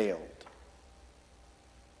failed.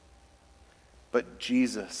 But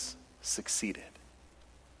Jesus succeeded.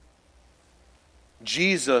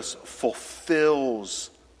 Jesus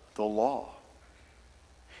fulfills the law.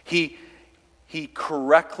 He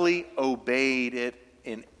correctly obeyed it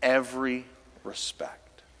in every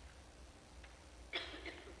respect.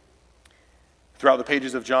 Throughout the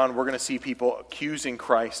pages of John, we're going to see people accusing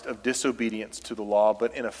Christ of disobedience to the law,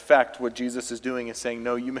 but in effect, what Jesus is doing is saying,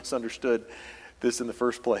 no, you misunderstood this in the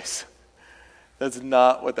first place. That's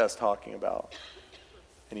not what that's talking about.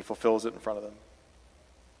 And he fulfills it in front of them.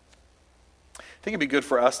 I think it'd be good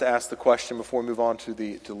for us to ask the question before we move on to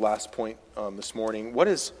the last point this morning. What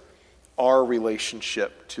is our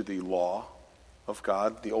relationship to the law of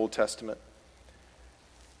God, the Old Testament?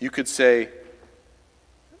 You could say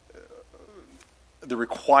the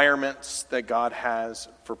requirements that God has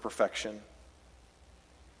for perfection.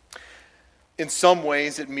 In some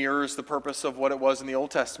ways, it mirrors the purpose of what it was in the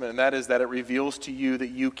Old Testament, and that is that it reveals to you that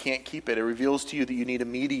you can't keep it. It reveals to you that you need a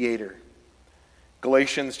mediator.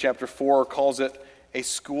 Galatians chapter 4 calls it a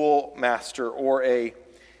schoolmaster or a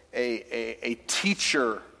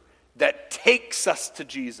teacher that takes us to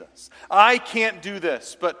Jesus. I can't do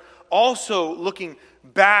this, but also looking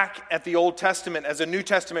back at the Old Testament as a New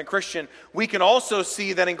Testament Christian, we can also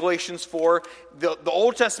see that in Galatians 4, the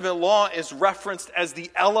Old Testament law is referenced as the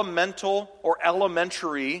elemental or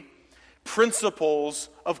elementary principles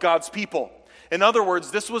of God's people. In other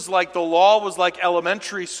words, this was like the law was like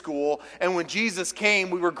elementary school, and when Jesus came,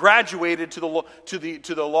 we were graduated to the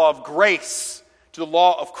law of grace, to the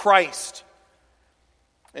law of Christ.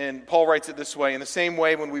 And Paul writes it this way: in the same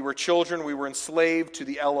way, when we were children, we were enslaved to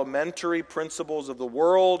the elementary principles of the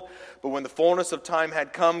world, but when the fullness of time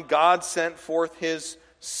had come, God sent forth his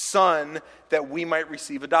Son that we might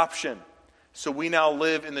receive adoption. So we now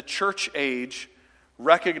live in the church age,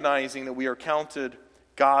 recognizing that we are counted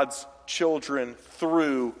God's children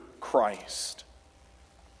through Christ.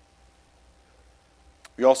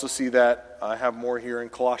 We also see that, I have more here in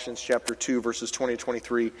Colossians chapter 2, verses 20 to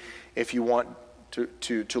 23, if you want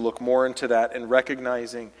to look more into that, and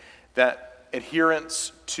recognizing that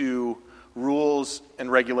adherence to rules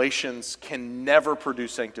and regulations can never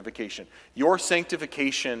produce sanctification. Your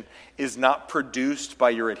sanctification is not produced by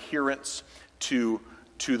your adherence to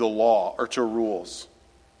the law or to rules.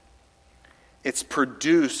 It's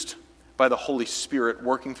produced by the Holy Spirit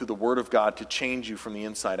working through the Word of God to change you from the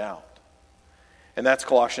inside out. And that's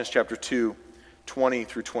Colossians chapter 2, 20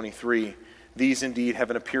 through 23. These indeed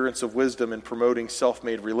have an appearance of wisdom in promoting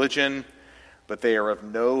self-made religion, but they are of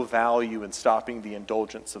no value in stopping the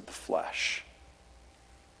indulgence of the flesh.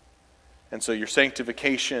 And so your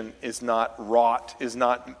sanctification is not wrought, is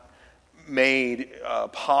not made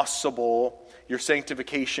possible. Your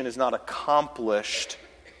sanctification is not accomplished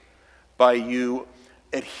by you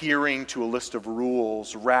adhering to a list of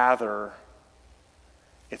rules. Rather,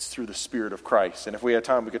 it's through the Spirit of Christ. And if we had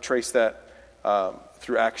time, we could trace that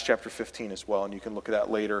through Acts chapter 15 as well, and you can look at that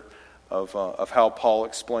later of how Paul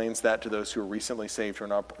explains that to those who are recently saved,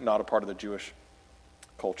 who are not a part of the Jewish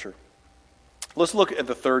culture. Let's look at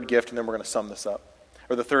the third gift, and then we're going to sum this up,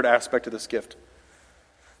 or the third aspect of this gift.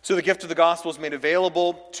 So the gift of the gospel is made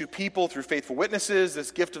available to people through faithful witnesses.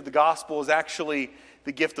 This gift of the gospel is actually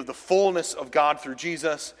the gift of the fullness of God through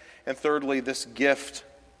Jesus. And thirdly, this gift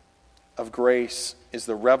of grace is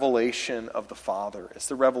the revelation of the Father. It's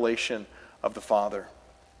the revelation of the Father.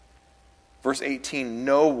 Verse 18,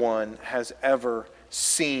 no one has ever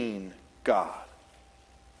seen God,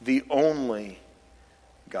 the only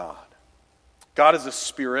God. God is a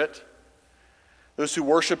spirit. Those who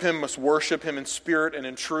worship him must worship him in spirit and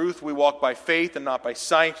in truth. We walk by faith and not by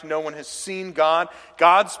sight. No one has seen God.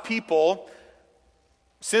 God's people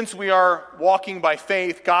Since we are walking by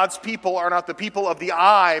faith, God's people are not the people of the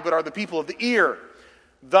eye, but are the people of the ear.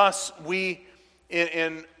 Thus, we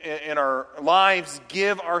in our lives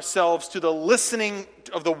give ourselves to the listening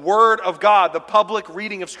of the Word of God, the public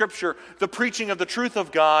reading of Scripture, the preaching of the truth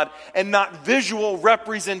of God, and not visual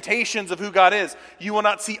representations of who God is. You will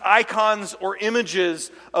not see icons or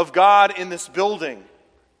images of God in this building,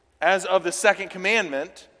 as of the second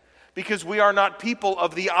commandment, because we are not people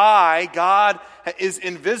of the eye. God is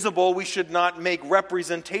invisible. We should not make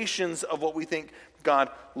representations of what we think God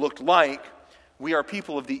looked like. We are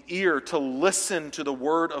people of the ear to listen to the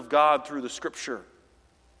Word of God through the Scripture.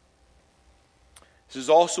 This is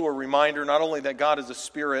also a reminder not only that God is a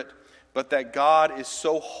spirit, but that God is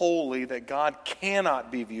so holy that God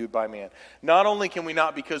cannot be viewed by man. Not only can we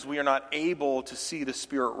not because we are not able to see the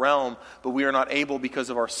spirit realm, but we are not able because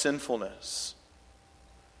of our sinfulness.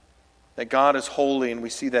 That God is holy, and we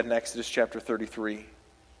see that in Exodus chapter 33.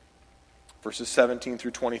 Verses 17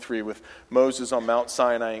 through 23 with Moses on Mount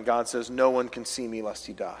Sinai, and God says, "No one can see me lest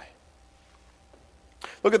he die."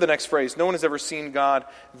 Look at the next phrase. No one has ever seen God,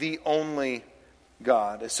 the only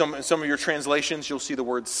God. In some of your translations, you'll see the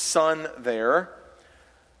word Son there.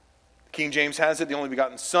 King James has it, the only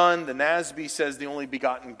begotten Son. The NASB says the only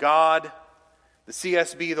begotten God. The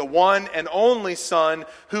CSB, the one and only Son,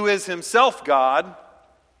 who is himself God,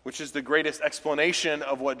 which is the greatest explanation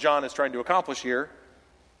of what John is trying to accomplish here.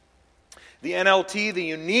 The NLT, the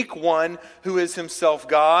unique one who is himself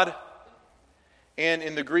God. And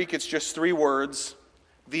in the Greek, it's just 3 words,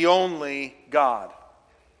 the only God.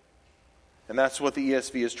 And that's what the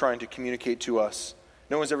ESV is trying to communicate to us.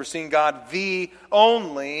 No one's ever seen God, the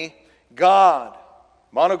only God.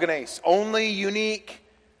 Monogenes, only, unique.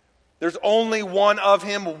 There's only one of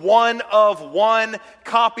him, one of one.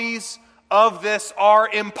 Copies of this are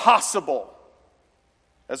impossible.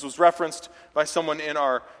 As was referenced by someone in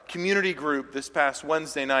our community group this past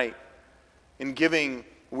Wednesday night. In giving,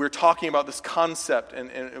 we were talking about this concept, and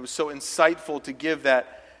it was so insightful to give that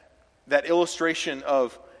illustration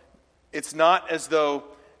of, it's not as though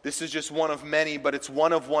this is just one of many, but it's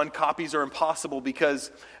one of one. Copies are impossible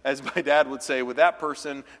because, as my dad would say, with that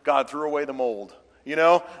person, God threw away the mold. You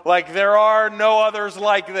know, like there are no others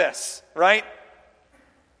like this, right?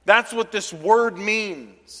 That's what this word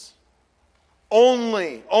means.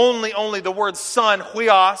 Only. The word son,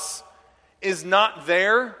 huios, is not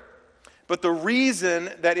there. But the reason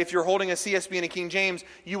that if you're holding a CSB and a King James,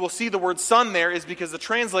 you will see the word son there is because the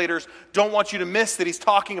translators don't want you to miss that he's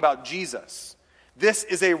talking about Jesus. This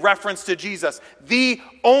is a reference to Jesus. The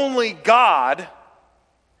only God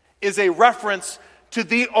is a reference to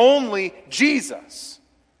the only Jesus.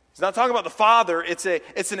 He's not talking about the Father. It's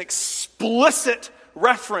an explicit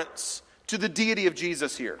reference to the deity of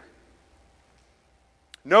Jesus here.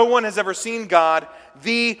 No one has ever seen God,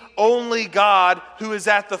 the only God who is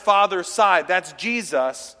at the Father's side. That's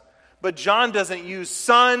Jesus. But John doesn't use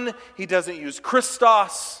Son. He doesn't use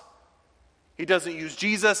Christos. He doesn't use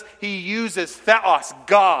Jesus. He uses Theos,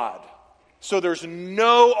 God. So there's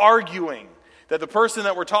no arguing that the person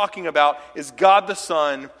that we're talking about is God the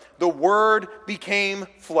Son. The Word became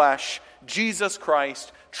flesh. Jesus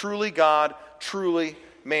Christ, truly God, truly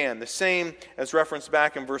man. The same as referenced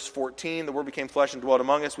back in verse 14. The Word became flesh and dwelt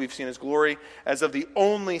among us. We've seen his glory as of the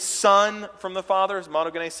only Son from the Father.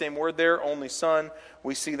 Monogenes, same word there, only Son.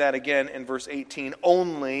 We see that again in verse 18.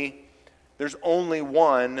 Only, there's only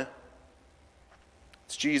one.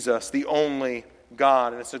 It's Jesus, the only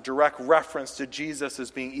God. And it's a direct reference to Jesus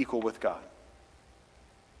as being equal with God.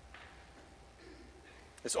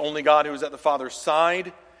 This only God who is at the Father's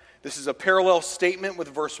side. This is a parallel statement with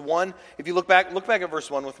verse 1. If you look back at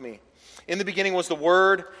verse 1 with me. In the beginning was the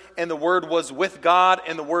Word, and the Word was with God,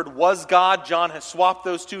 and the Word was God. John has swapped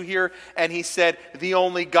those two here, and he said, the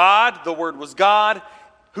only God, the Word was God.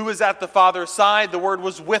 Who is at the Father's side? The Word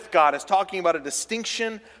was with God. It's talking about a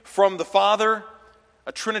distinction from the Father,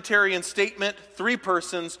 a Trinitarian statement, 3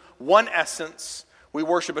 persons, 1 essence. We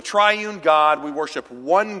worship a triune God. We worship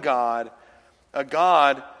one God, a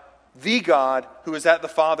God, the God who is at the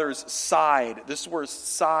Father's side. This word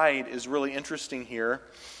side is really interesting here.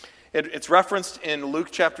 It's referenced in Luke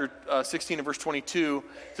chapter 16 and verse 22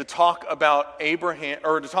 to talk about Abraham,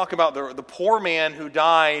 or to talk about the poor man who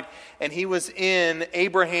died, and he was in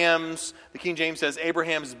Abraham's, the King James says,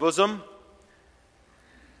 Abraham's bosom.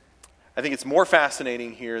 I think it's more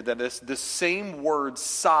fascinating here that this same word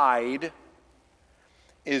side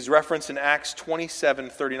is referenced in Acts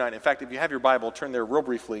 27:39. In fact, if you have your Bible, turn there real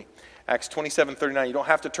briefly. Acts 27:39. You don't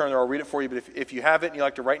have to turn there. I'll read it for you. But if you have it and you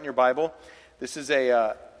like to write in your Bible, this is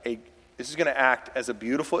this is going to act as a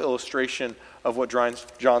beautiful illustration of what John's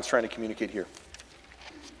trying to communicate here.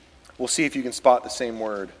 We'll see if you can spot the same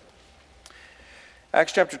word.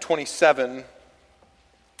 Acts chapter 27,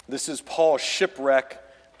 this is Paul's shipwreck.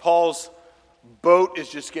 Paul's boat is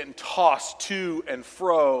just getting tossed to and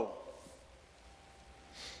fro.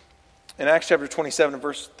 In Acts chapter 27 and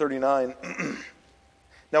verse 39,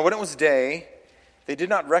 now when it was day, they did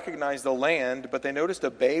not recognize the land, but they noticed a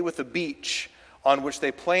bay with a beach on which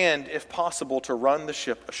they planned, if possible, to run the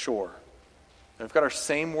ship ashore. And we've got our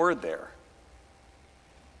same word there.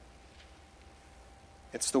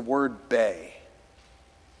 It's the word bay.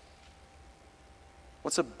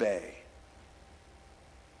 What's a bay?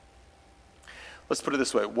 Let's put it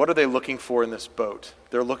this way. What are they looking for in this boat?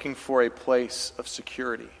 They're looking for a place of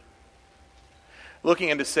security. Looking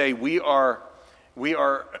in to say, we are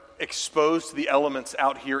exposed to the elements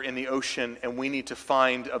out here in the ocean, and we need to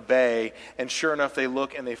find a bay. And sure enough, they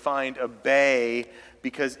look and they find a bay,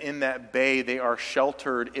 because in that bay they are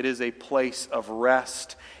sheltered. It is a place of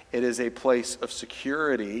rest. It is a place of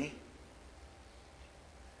security.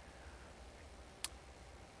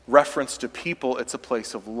 Reference to people, it's a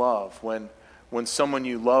place of love. When someone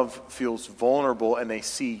you love feels vulnerable and they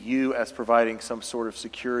see you as providing some sort of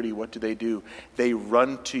security, what do? They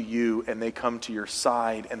run to you and they come to your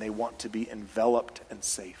side and they want to be enveloped and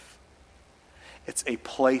safe. It's a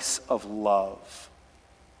place of love.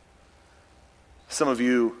 Some of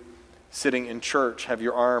you sitting in church have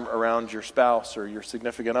your arm around your spouse or your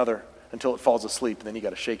significant other until it falls asleep, and then you got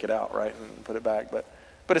to shake it out, right, and put it back. But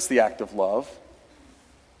it's the act of love.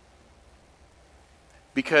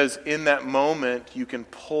 Because in that moment, you can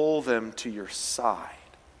pull them to your side.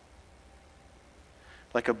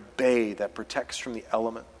 Like a bay that protects from the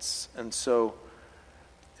elements. And so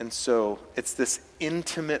it's this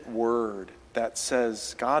intimate word that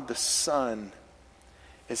says God the Son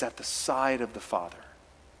is at the side of the Father.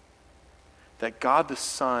 That God the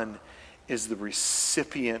Son is the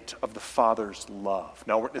recipient of the Father's love.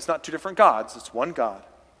 Now, it's not two different gods. It's one God,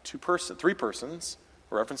 three persons.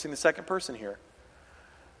 We're referencing the second person here.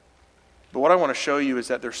 But what I want to show you is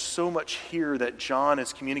that there's so much here that John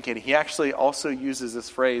is communicating. He actually also uses this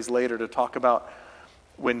phrase later to talk about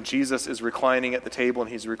when Jesus is reclining at the table,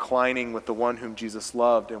 and he's reclining with the one whom Jesus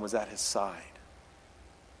loved and was at his side.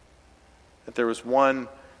 That there was one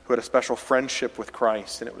who had a special friendship with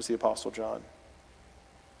Christ, and it was the Apostle John.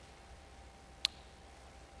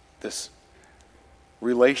 This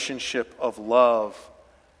relationship of love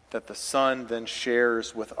that the Son then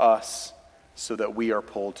shares with us, so that we are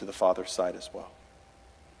pulled to the Father's side as well.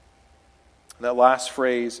 And that last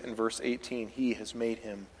phrase in verse 18, he has made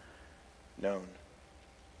him known.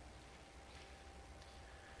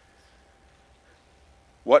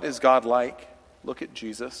 What is God like? Look at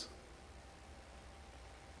Jesus.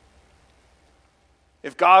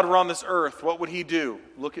 If God were on this earth, what would he do?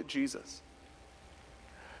 Look at Jesus.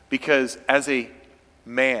 Because as a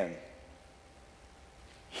man,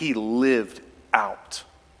 he lived out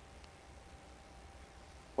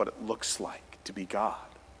what it looks like to be God.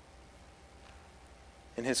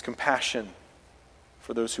 In his compassion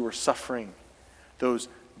for those who are suffering, those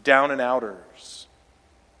down and outers,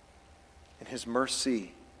 in his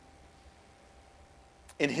mercy,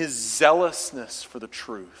 in his zealousness for the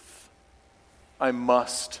truth. I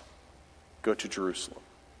must go to Jerusalem.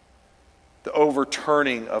 The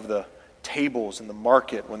overturning of the tables in the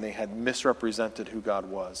market when they had misrepresented who God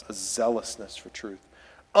was, a zealousness for truth,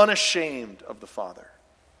 unashamed of the Father.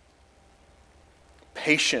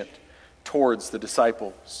 Patient towards the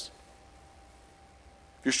disciples.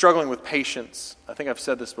 If you're struggling with patience, I think I've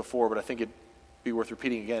said this before, but I think it'd be worth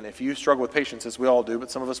repeating again. If you struggle with patience, as we all do, but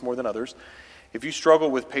some of us more than others, if you struggle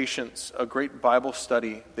with patience, a great Bible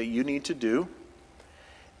study that you need to do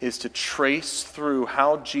is to trace through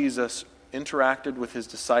how Jesus interacted with his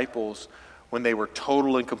disciples when they were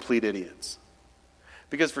total and complete idiots.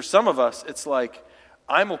 Because for some of us, it's like,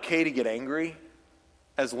 I'm okay to get angry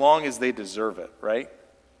as long as they deserve it, right?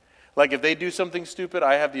 Like if they do something stupid,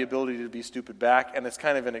 I have the ability to be stupid back, and it's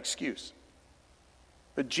kind of an excuse.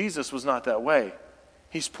 But Jesus was not that way.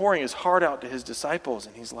 He's pouring his heart out to his disciples,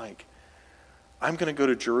 and he's like, I'm going to go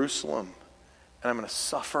to Jerusalem, and I'm going to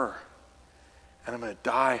suffer, and I'm going to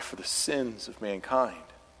die for the sins of mankind.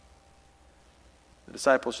 The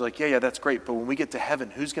disciples are like, yeah, that's great, but when we get to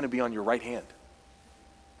heaven, who's going to be on your right hand?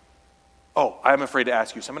 Oh, I'm afraid to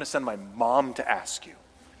ask you, so I'm going to send my mom to ask you.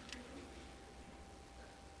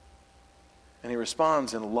 And he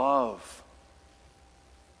responds in love,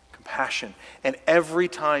 compassion. And every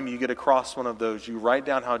time you get across one of those, you write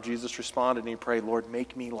down how Jesus responded and you pray, Lord,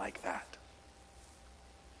 make me like that.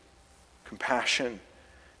 Compassion,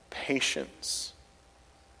 patience.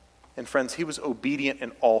 And friends, he was obedient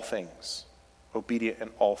in all things. obedient in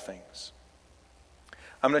all things.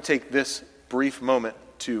 I'm going to take this brief moment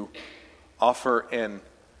to offer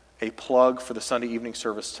a plug for the Sunday evening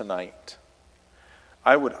service tonight.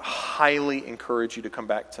 I would highly encourage you to come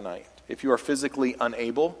back tonight. If you are physically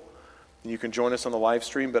unable, you can join us on the live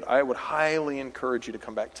stream, but I would highly encourage you to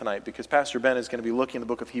come back tonight because Pastor Ben is going to be looking in the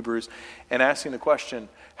book of Hebrews and asking the question,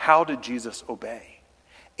 how did Jesus obey?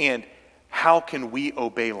 And how can we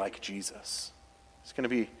obey like Jesus? It's going to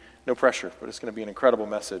be no pressure, but it's going to be an incredible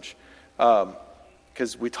message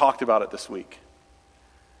because we talked about it this week.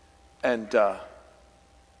 And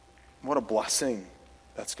what a blessing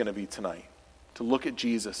that's going to be tonight, to look at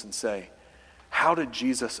Jesus and say, how did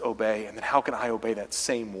Jesus obey? And then how can I obey that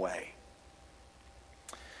same way?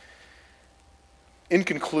 In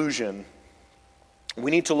conclusion,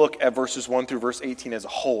 we need to look at verses 1 through verse 18 as a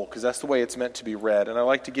whole, because that's the way it's meant to be read. And I'd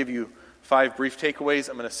like to give you 5 brief takeaways.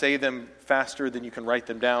 I'm going to say them faster than you can write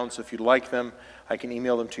them down, so if you'd like them, I can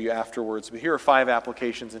email them to you afterwards. But here are 5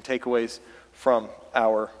 applications and takeaways from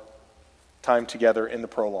our time together in the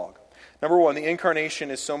prologue. Number 1, the incarnation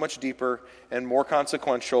is so much deeper and more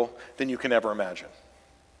consequential than you can ever imagine.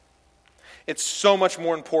 It's so much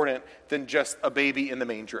more important than just a baby in the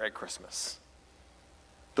manger at Christmas.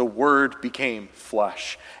 The Word became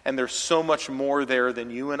flesh. And there's so much more there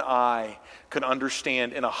than you and I could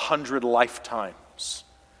understand in 100 lifetimes.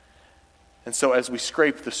 And so as we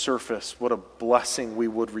scrape the surface, what a blessing we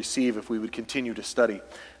would receive if we would continue to study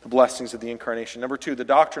the blessings of the incarnation. Number 2, the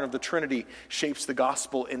doctrine of the Trinity shapes the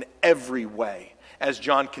gospel in every way, as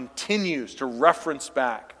John continues to reference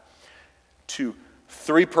back to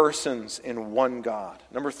 3 persons in one God.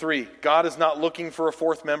 Number 3, God is not looking for a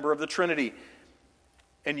 4th member of the Trinity.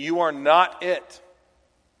 And you are not it,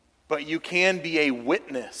 but you can be a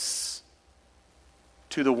witness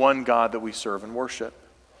to the one God that we serve and worship.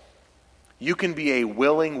 You can be a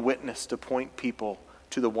willing witness to point people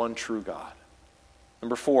to the one true God.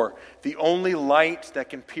 Number 4, the only light that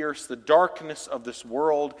can pierce the darkness of this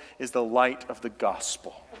world is the light of the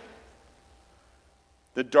gospel.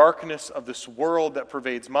 The darkness of this world that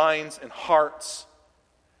pervades minds and hearts,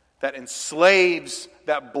 that enslaves,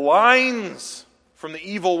 that blinds from the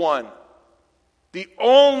evil one. The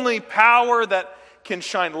only power that can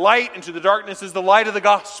shine light into the darkness is the light of the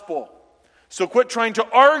gospel. So quit trying to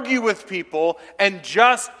argue with people and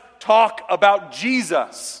just talk about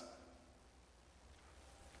Jesus.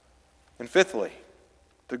 And 5thly,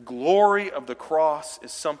 the glory of the cross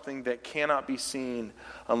is something that cannot be seen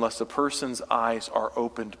unless a person's eyes are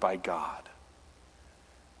opened by God.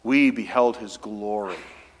 We beheld his glory,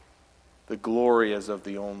 the glory as of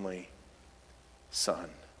the only Son,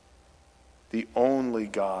 the only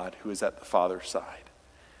God who is at the Father's side.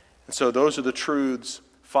 And so those are the truths,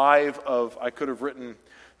 5 of, I could have written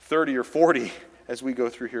 30 or 40 as we go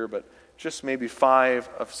through here, but just maybe 5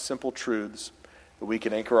 of simple truths that we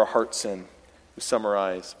can anchor our hearts in to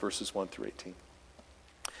summarize verses 1 through 18.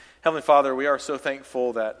 Heavenly Father, we are so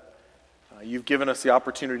thankful that you've given us the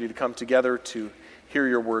opportunity to come together to hear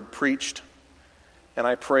your word preached. And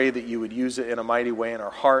I pray that you would use it in a mighty way in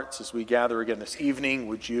our hearts as we gather again this evening.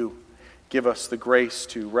 Would you give us the grace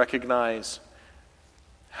to recognize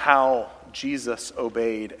how Jesus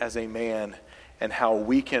obeyed as a man and how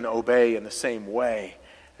we can obey in the same way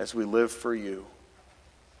as we live for you.